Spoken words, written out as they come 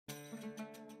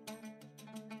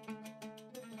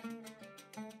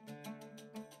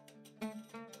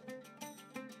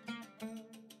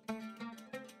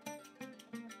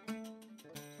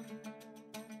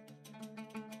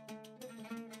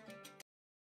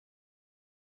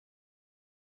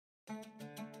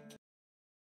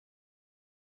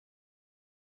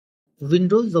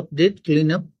Windows Update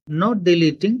Cleanup Not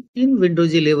Deleting in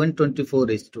Windows 11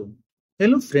 24/2.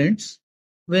 Hello friends,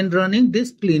 when running this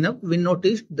cleanup, we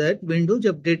noticed that Windows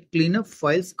Update Cleanup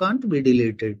files can't be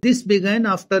deleted. This began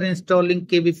after installing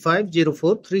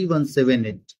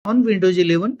KB5043178 on Windows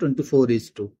 11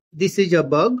 24/2. This is a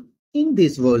bug in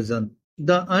this version.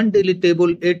 The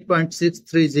undeletable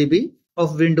 8.63 GB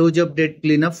of Windows Update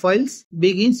Cleanup files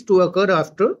begins to occur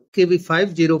after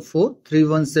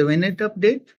KB5043178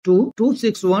 update to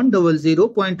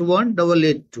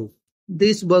 261.00.1882.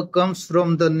 This bug comes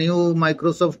from the new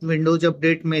Microsoft Windows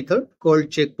Update method called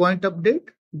checkpoint update.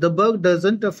 The bug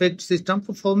doesn't affect system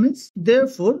performance,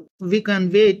 therefore we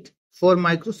can wait for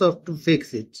Microsoft to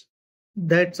fix it.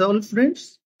 That's all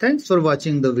friends. Thanks for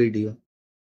watching the video.